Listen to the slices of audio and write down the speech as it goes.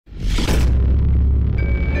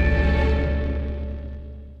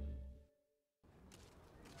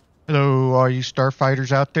all you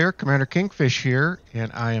starfighters out there. Commander Kingfish here,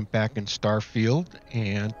 and I am back in Starfield,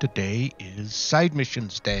 and today is Side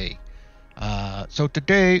Missions Day. So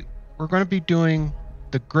today we're going to be doing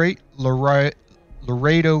the Great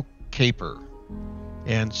Laredo Caper.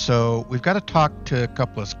 And so we've got to talk to a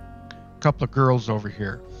couple of girls over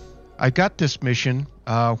here. I got this mission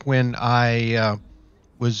when I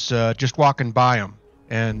was just walking by them,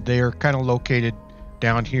 and they are kind of located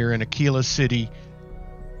down here in Akila City.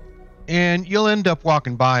 And you'll end up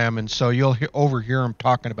walking by them, and so you'll overhear them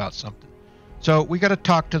talking about something. So we got to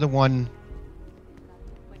talk to the one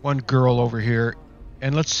girl over here,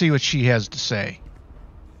 and let's see what she has to say.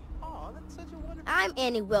 I'm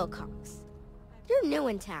Annie Wilcox. You're new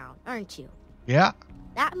in town, aren't you? Yeah.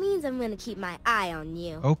 That means I'm going to keep my eye on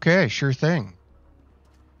you. Okay, sure thing.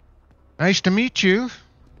 Nice to meet you.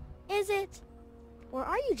 Is it? Or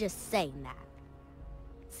are you just saying that?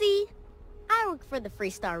 See, I work for the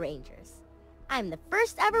Freestar Rangers. I'm the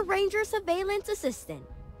first ever Ranger Surveillance Assistant.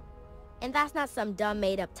 And that's not some dumb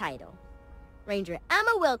made-up title. Ranger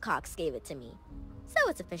Emma Wilcox gave it to me, so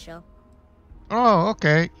it's official. Oh,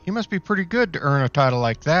 okay. You must be pretty good to earn a title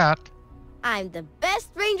like that. I'm the best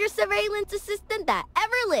Ranger Surveillance Assistant that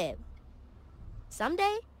ever lived.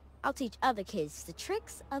 Someday, I'll teach other kids the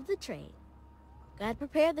tricks of the trade. Gotta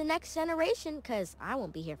prepare the next generation, because I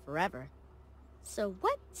won't be here forever. So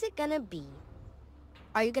what's it gonna be?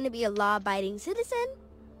 Are you gonna be a law-abiding citizen?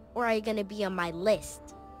 Or are you gonna be on my list?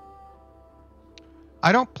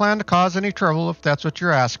 I don't plan to cause any trouble if that's what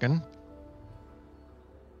you're asking.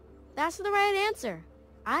 That's the right answer.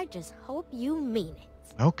 I just hope you mean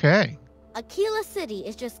it. Okay. Akila City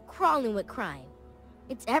is just crawling with crime.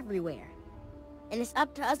 It's everywhere. And it's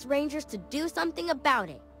up to us Rangers to do something about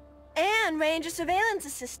it. And Ranger Surveillance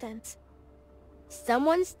Assistants.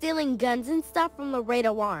 Someone's stealing guns and stuff from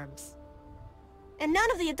Laredo Arms. And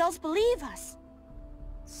none of the adults believe us.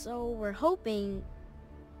 So we're hoping,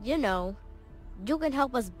 you know, you can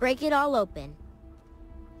help us break it all open.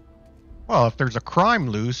 Well, if there's a crime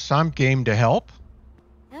loose, I'm game to help.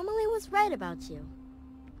 Emily was right about you.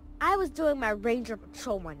 I was doing my ranger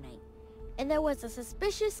patrol one night, and there was a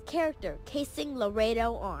suspicious character casing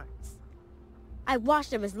Laredo Arms. I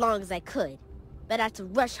watched him as long as I could, but I had to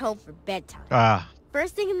rush home for bedtime.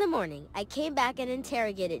 First thing in the morning, I came back and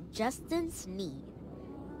interrogated Justin Sneed.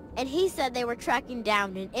 And he said they were tracking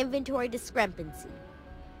down an inventory discrepancy.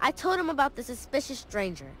 I told him about the suspicious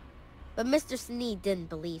stranger, but Mr. Sneed didn't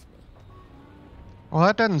believe me. Well,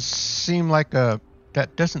 that doesn't seem like a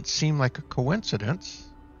coincidence.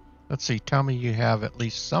 Let's see, tell me you have at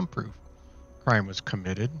least some proof crime was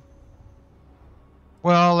committed.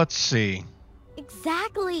 Well, let's see.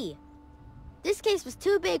 Exactly. This case was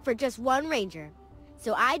too big for just one ranger,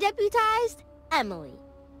 so I deputized Emily.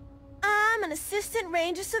 I'm an Assistant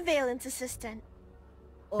Ranger Surveillance Assistant.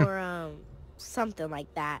 Or, something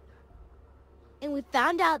like that. And we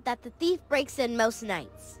found out that the thief breaks in most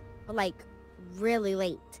nights, but like, really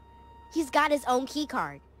late. He's got his own key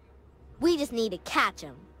card. We just need to catch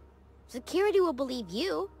him. Security will believe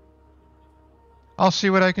you. I'll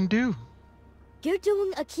see what I can do. You're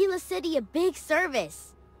doing Akila City a big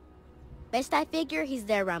service. Best I figure he's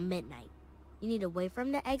there around midnight. You need to wait for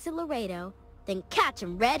him to exit Laredo, then catch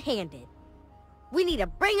him red-handed. We need to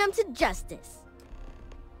bring him to justice.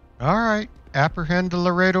 All right. Apprehend the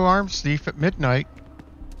Laredo Arms thief at midnight.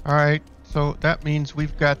 All right. So that means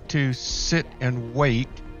we've got to sit and wait,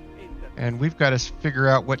 and we've got to figure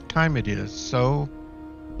out what time it is. So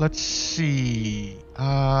let's see.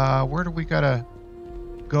 Where do we got to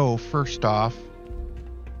go first off?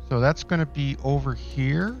 So that's going to be over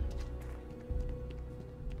here.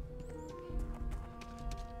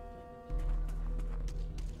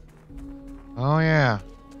 Oh yeah,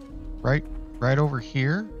 right over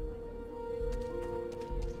here.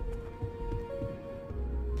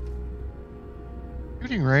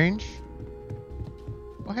 Shooting range.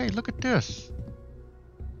 Oh hey, look at this.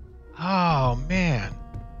 Oh man,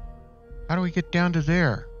 how do we get down to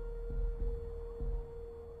there?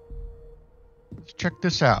 Let's check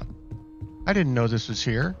this out. I didn't know this was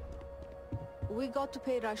here. We got to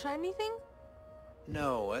pay Russia anything?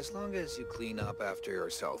 No, as long as you clean up after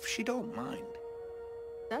yourself, she don't mind.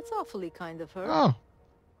 That's awfully kind of her. Oh.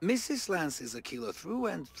 Mrs. Lance is Akila through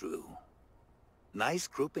and through. Nice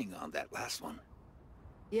grouping on that last one.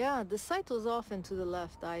 Yeah, the site was off and to the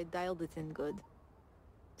left. I dialed it in good.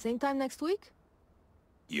 Same time next week?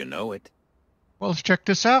 You know it. Well, let's check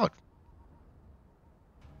this out.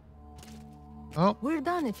 Oh. We're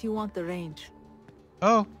done if you want the range.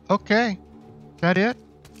 Oh, okay. Is that it?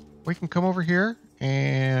 We can come over here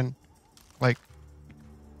and, like,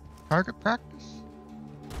 target practice?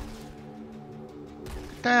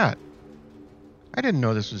 at that. I didn't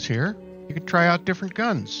know this was here. You could try out different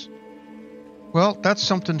guns. Well, that's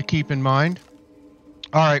something to keep in mind.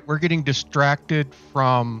 All right, we're getting distracted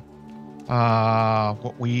from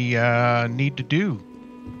what we need to do.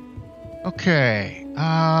 Okay.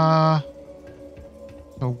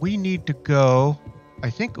 So we need to go,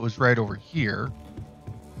 I think it was right over here.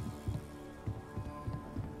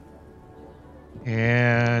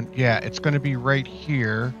 And yeah, it's going to be right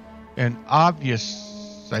here. And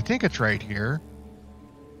obvious, I think it's right here.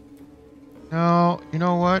 No, you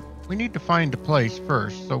know what? We need to find a place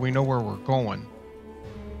first so we know where we're going.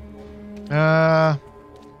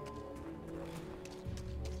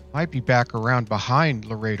 Might be back around behind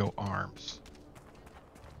Laredo Arms.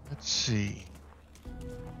 Let's see.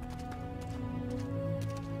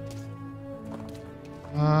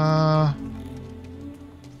 I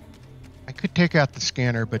could take out the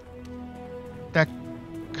scanner, but that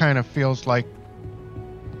kind of feels like...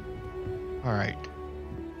 Alright.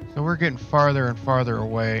 So we're getting farther and farther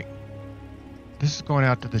away. This is going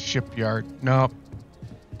out to the shipyard. Nope.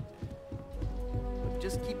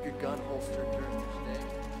 Just keep your gun holstered during your stay.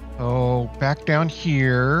 Oh, back down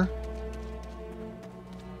here.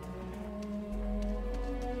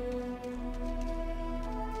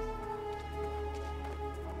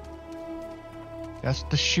 That's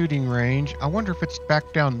the shooting range. I wonder if it's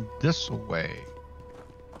back down this way.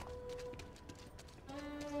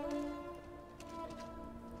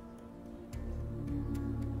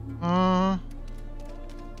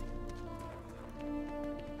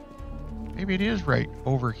 Maybe it is right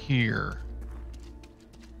over here.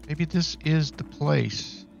 Maybe this is the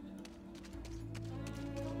place.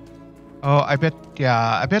 Oh, I bet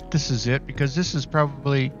this is it, because this is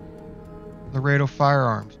probably Laredo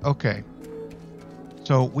Firearms. Okay.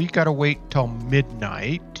 So we gotta wait till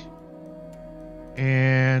midnight.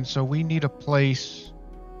 And so we need a place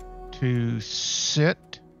to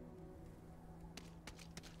sit.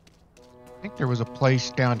 I think there was a place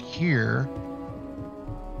down here.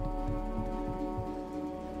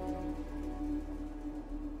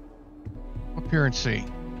 Up here and see.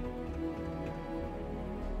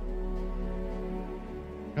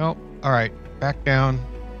 Nope. All right. Back down.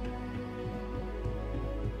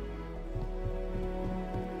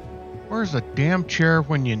 Where's the damn chair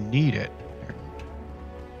when you need it?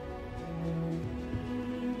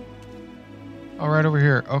 Oh, right over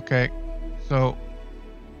here. Okay. So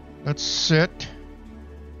let's sit.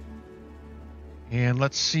 And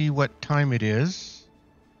let's see what time it is.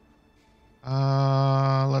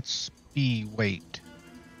 Let's wait.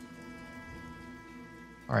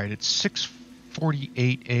 All right, it's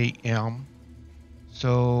 6:48 a.m.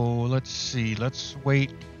 So let's see. Let's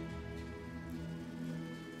wait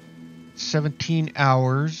 17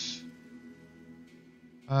 hours.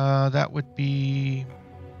 That would be...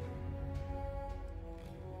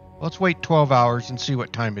 Let's wait 12 hours and see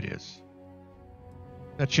what time it is.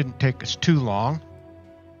 That shouldn't take us too long.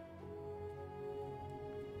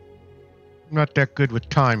 I'm not that good with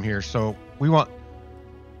time here, so we want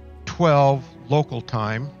 12 local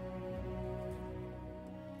time.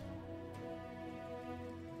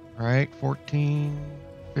 All right, 14,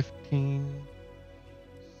 15,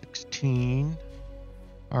 16.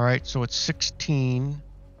 All right, so it's 16.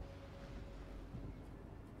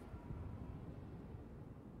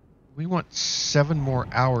 We want 7 more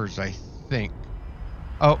hours, I think.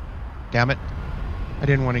 Oh, damn it. I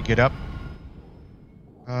didn't want to get up.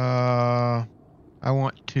 I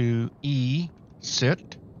want to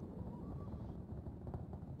sit.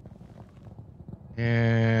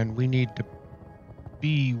 And we need to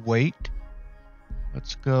wait.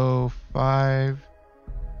 Let's go 5,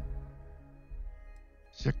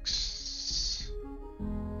 6.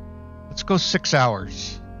 Let's go 6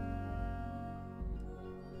 hours.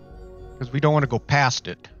 Because we don't want to go past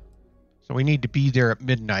it. So we need to be there at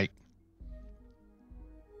midnight.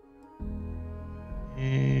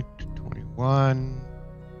 21,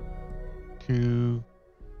 2,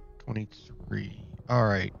 23. All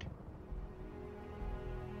right.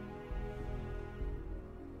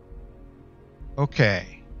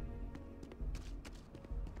 Okay.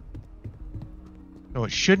 So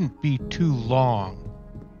it shouldn't be too long.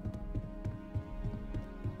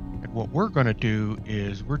 And what we're going to do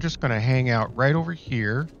is we're just going to hang out right over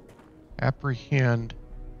here. Apprehend.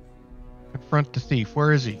 Confront the thief.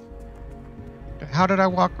 Where is he? How did I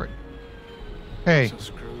walk right? Hey. So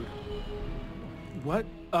screwed. What?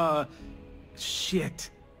 Shit.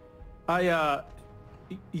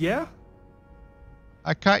 Yeah?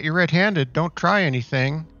 I caught you red-handed. Don't try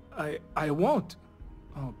anything. I won't.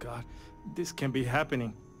 Oh, God. This can't be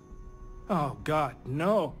happening. Oh, God,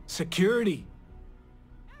 no. Security.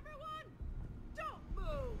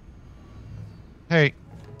 Hey,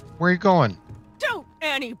 where are you going? Don't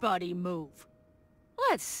anybody move.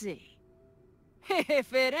 Let's see.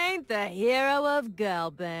 If it ain't the hero of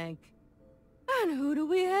Galbank. And who do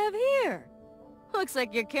we have here? Looks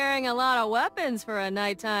like you're carrying a lot of weapons for a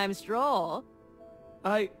nighttime stroll.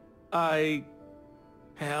 Hell,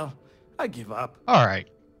 I give up. All right.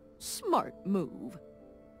 Smart move.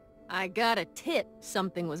 I got a tip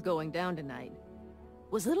something was going down tonight.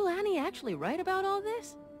 Was little Annie actually right about all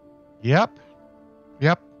this? Yep.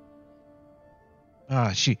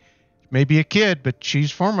 She may be a kid, but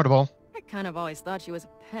she's formidable. I kind of always thought she was a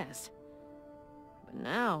pest. But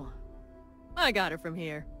now, I got her from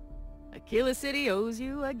here. Akila City owes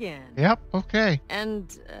you again. Yep, okay.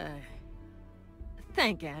 And,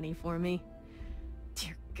 thank Annie for me.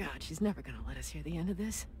 Dear God, she's never gonna let us hear the end of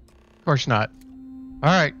this. Of course not. All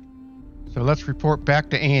right. So let's report back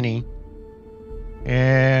to Annie.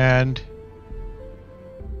 And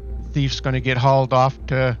the thief's going to get hauled off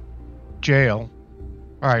to jail.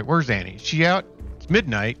 All right, where's Annie? Is she out? It's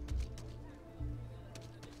midnight.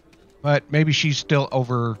 But maybe she's still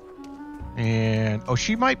over. And, oh,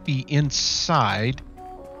 she might be inside.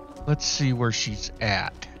 Let's see where she's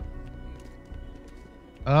at.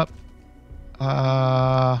 Up.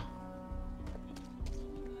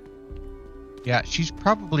 Yeah, she's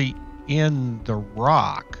probably in the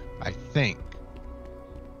rock, I think.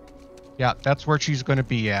 Yeah, that's where she's going to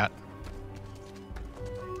be at.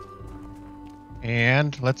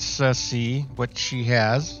 And let's see what she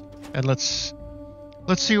has, and let's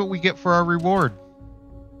see what we get for our reward.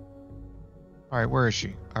 All right, where is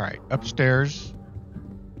she? All right, upstairs.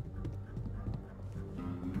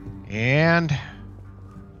 And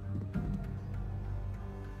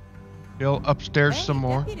still upstairs some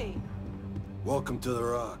more. Welcome to the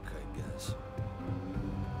Rock, I guess.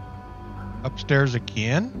 Upstairs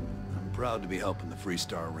again? I'm proud to be helping the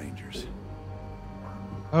Freestar Rangers.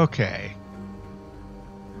 Okay.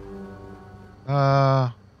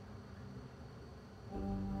 Am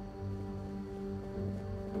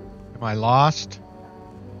I lost?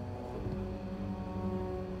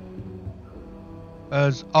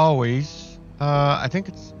 As always, I think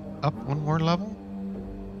it's up one more level.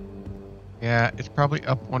 Yeah, it's probably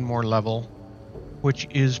up one more level, which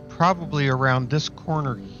is probably around this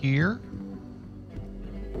corner here.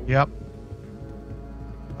 Yep.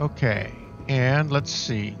 Okay, and let's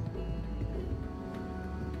see.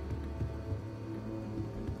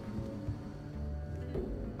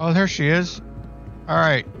 Oh, there she is. All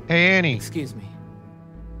right. Hey, Annie. Excuse me.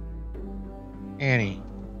 Annie.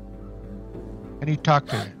 I need to talk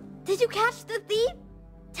to you. Did you catch the thief?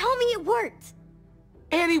 Tell me it worked.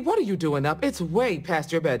 Annie, what are you doing up? It's way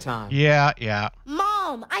past your bedtime. Yeah.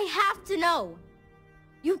 Mom, I have to know.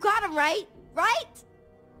 You got him right? Right?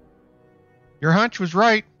 Your hunch was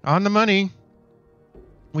right. On the money.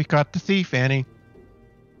 We caught the thief, Annie.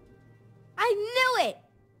 I knew it.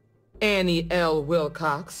 Annie L.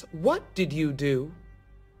 Wilcox, what did you do?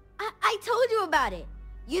 I told you about it.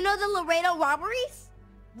 You know the Laredo robberies?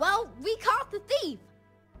 Well, we caught the thief.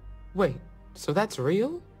 Wait, so that's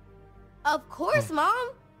real? Of course, Mom.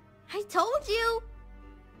 I told you.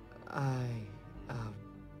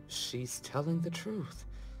 She's telling the truth.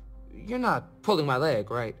 You're not pulling my leg,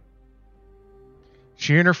 right?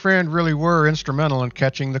 She and her friend really were instrumental in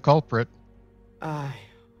catching the culprit. Oh,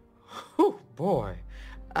 boy.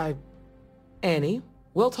 Annie,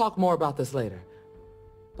 we'll talk more about this later.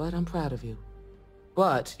 But I'm proud of you.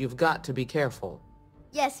 But you've got to be careful.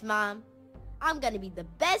 Yes, Mom. I'm gonna be the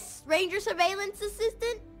best Ranger surveillance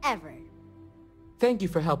assistant ever. Thank you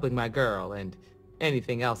for helping my girl and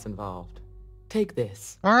anything else involved. Take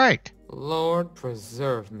this. All right. Lord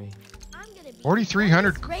preserve me.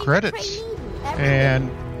 4,300 credits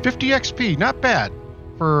and 50 XP. Not bad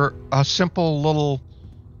for a simple little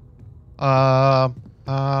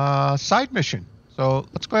side mission. So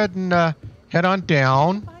let's go ahead and head on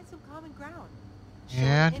down.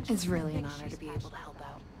 And It's really an honor to be able to help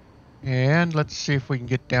out. And let's see if we can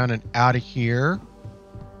get down and out of here.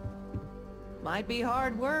 Might be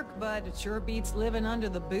hard work, but it sure beats living under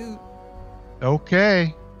the boot.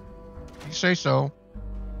 Okay. You say so.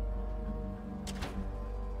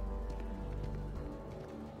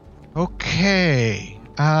 Okay.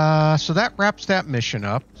 So that wraps that mission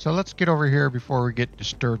up. So let's get over here before we get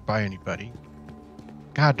disturbed by anybody.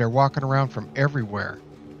 God, they're walking around from everywhere.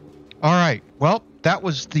 All right. Well, that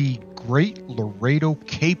was the Great Laredo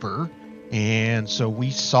Caper. And so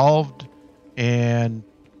we solved and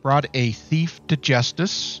brought a thief to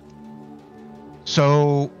justice.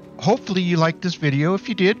 So hopefully you liked this video. If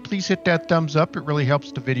you did, please hit that thumbs up. It really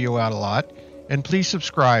helps the video out a lot. And please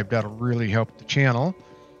subscribe. That'll really help the channel.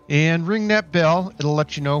 And ring that bell. It'll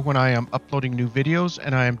let you know when I am uploading new videos,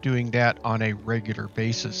 and I am doing that on a regular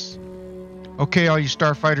basis. Okay, all you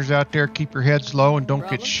starfighters out there, keep your heads low and don't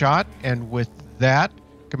get shot. And with that,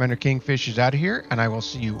 Commander Kingfish is out of here, and I will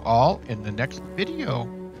see you all in the next video.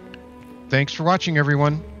 Thanks for watching,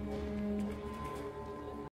 everyone.